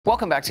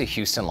Welcome back to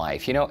Houston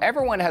Life. You know,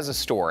 everyone has a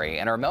story,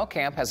 and our Mel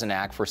Camp has a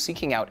knack for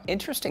seeking out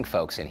interesting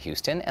folks in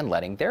Houston and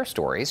letting their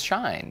stories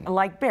shine.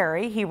 Like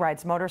Barry, he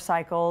rides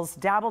motorcycles,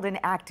 dabbled in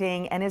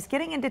acting, and is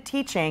getting into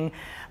teaching.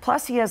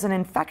 Plus, he has an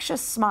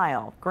infectious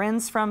smile,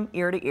 grins from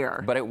ear to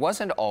ear. But it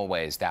wasn't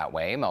always that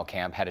way. Mel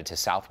Camp headed to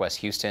Southwest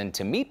Houston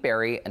to meet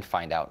Barry and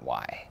find out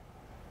why.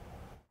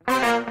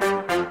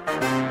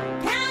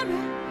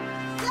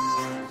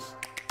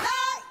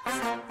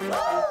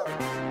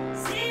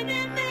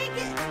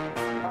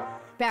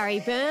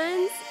 Barry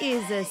Burns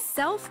is a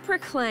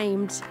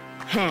self-proclaimed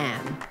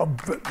ham.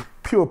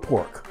 Pure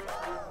pork.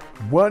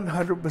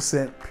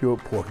 100% pure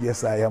pork.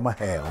 Yes, I am a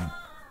ham.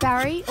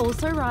 Barry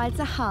also rides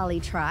a Harley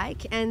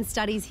trike and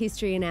studies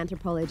history and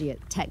anthropology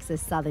at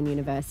Texas Southern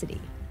University.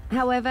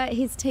 However,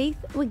 his teeth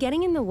were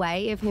getting in the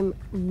way of him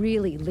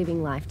really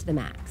living life to the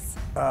max.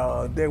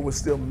 There were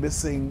still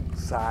missing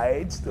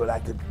sides that I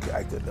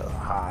could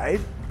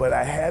hide, but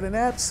I had an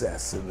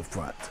abscess in the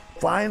front.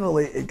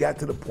 Finally, it got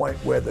to the point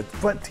where the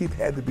front teeth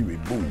had to be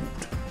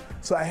removed.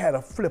 So I had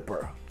a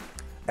flipper,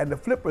 and the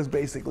flipper is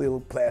basically a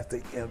little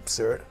plastic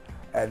insert,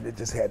 and it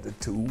just had the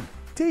two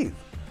teeth.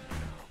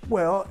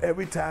 Well,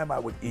 every time I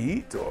would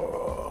eat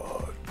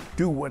or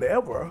do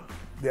whatever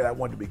that I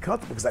wanted to be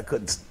comfortable, because I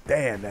couldn't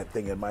stand that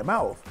thing in my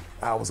mouth,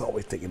 I was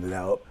always taking it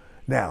out.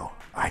 Now,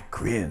 I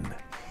grin.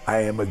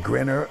 I am a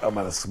grinner, I'm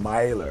a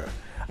smiler.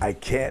 I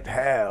can't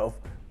have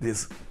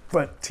this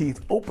front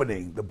teeth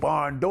opening, the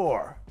barn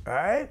door. All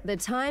right? The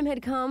time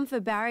had come for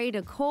Barry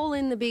to call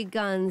in the big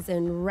guns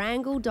and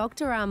wrangle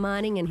Dr.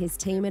 Armaning and his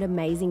team at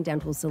Amazing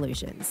Dental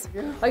Solutions.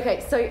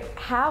 Okay, so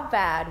how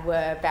bad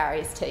were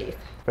Barry's teeth?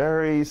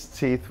 Barry's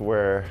teeth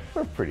were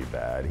pretty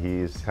bad.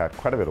 He's had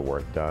quite a bit of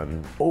work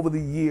done. Over the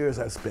years,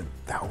 I've spent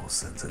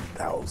thousands and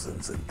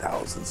thousands and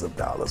thousands of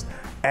dollars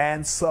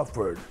and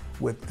suffered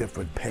with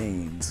different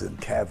pains and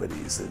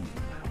cavities and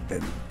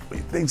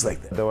things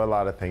like that. There were a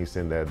lot of things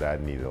in there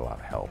that needed a lot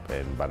of help,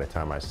 and by the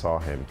time I saw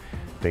him,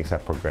 things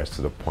had progressed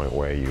to the point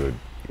where you would,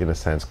 in a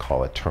sense,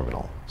 call it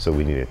terminal. So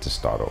we needed to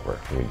start over.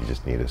 We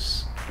just need to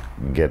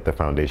get the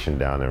foundation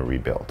down and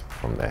rebuild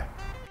from there.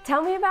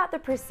 Tell me about the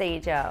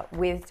procedure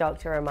with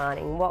Dr.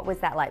 Armaning. What was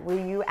that like? Were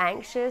you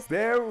anxious?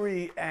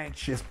 Very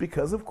anxious,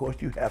 because of course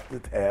you have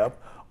to have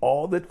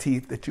all the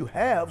teeth that you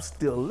have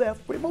still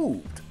left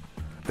removed.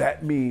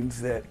 That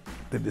means that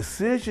the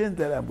decision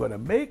that I'm going to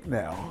make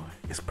now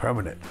is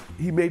permanent.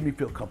 He made me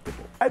feel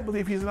comfortable. I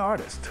believe he's an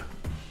artist.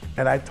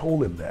 And I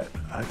told him that.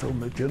 I told him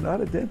that you're not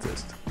a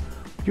dentist,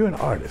 you're an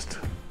artist.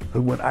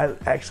 But when I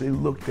actually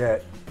looked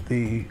at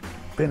the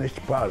finished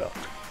product,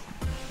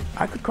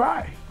 I could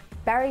cry.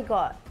 Barry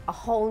got a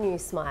whole new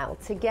smile.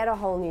 To get a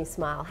whole new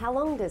smile, how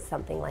long does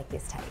something like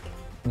this take?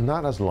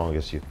 Not as long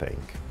as you think.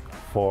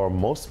 For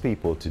most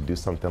people to do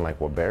something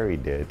like what Barry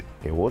did,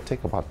 it will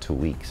take about 2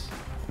 weeks.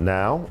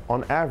 Now,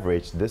 on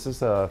average, this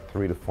is a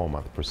 3 to 4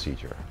 month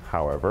procedure.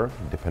 However,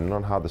 depending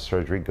on how the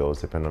surgery goes,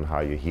 depending on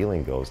how your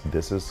healing goes,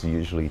 this is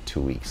usually 2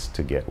 weeks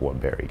to get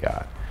what Barry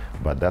got.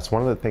 But that's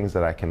one of the things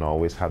that I can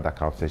always have that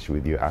conversation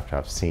with you after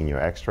I've seen your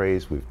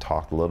x-rays, we've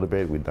talked a little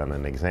bit, we've done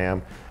an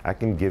exam. I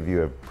can give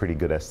you a pretty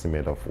good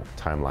estimate of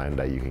timeline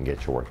that you can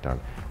get your work done.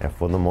 And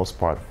for the most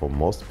part, for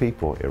most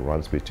people, it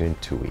runs between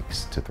 2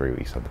 weeks to 3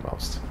 weeks at the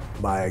most.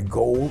 My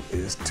goal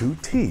is to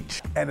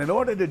teach. And in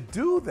order to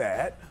do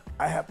that,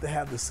 I have to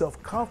have the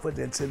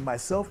self-confidence in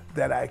myself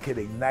that I can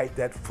ignite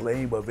that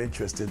flame of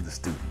interest in the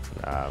student.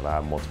 I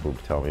have multiple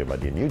people tell me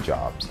about their new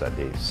jobs that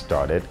they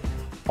started,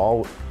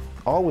 all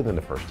within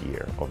the first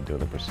year of doing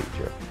the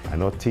procedure. I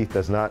know teeth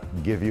does not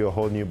give you a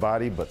whole new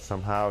body, but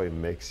somehow it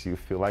makes you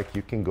feel like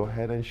you can go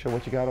ahead and show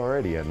what you got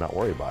already and not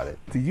worry about it.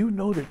 Do you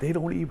know that they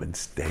don't even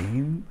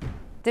stain?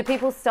 Do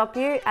people stop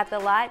you at the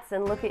lights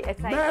and look at you and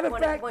say,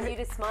 want you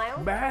to smile?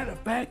 Matter of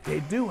fact, they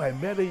do. I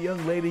met a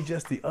young lady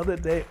just the other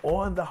day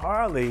on the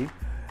Harley,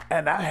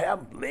 and I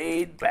have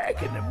laid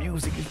back and the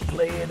music is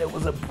playing. It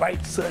was a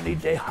bright sunny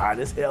day, hot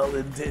as hell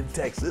in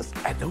Texas.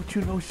 And don't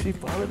you know, she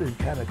followed and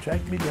kind of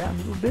tracked me down a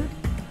little bit.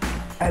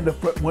 And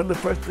one of the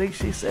first things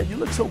she said, "You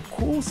look so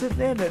cool sitting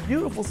there in that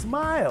beautiful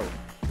smile."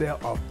 There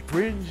are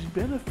fringe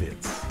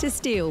benefits. To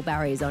steal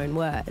Barry's own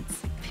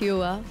words,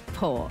 pure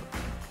pork.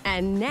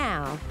 And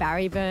now,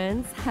 Barry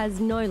Burns has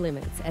no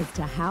limits as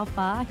to how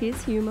far his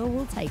humour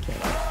will take him.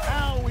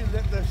 Now we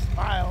let the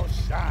smile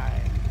shine.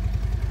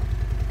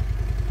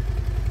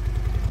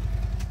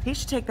 He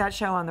should take that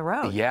show on the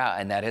road. Yeah,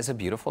 and that is a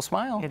beautiful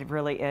smile. It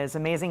really is.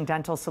 Amazing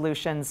Dental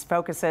Solutions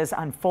focuses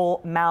on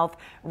full mouth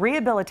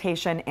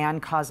rehabilitation and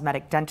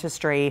cosmetic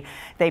dentistry.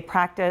 The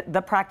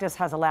practice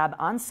has a lab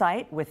on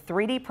site with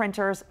 3D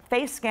printers,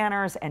 face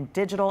scanners, and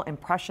digital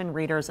impression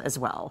readers as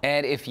well.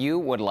 And if you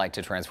would like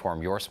to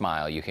transform your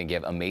smile, you can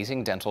give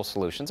Amazing Dental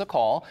Solutions a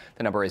call.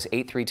 The number is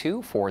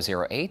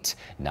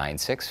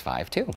 832-408-9652.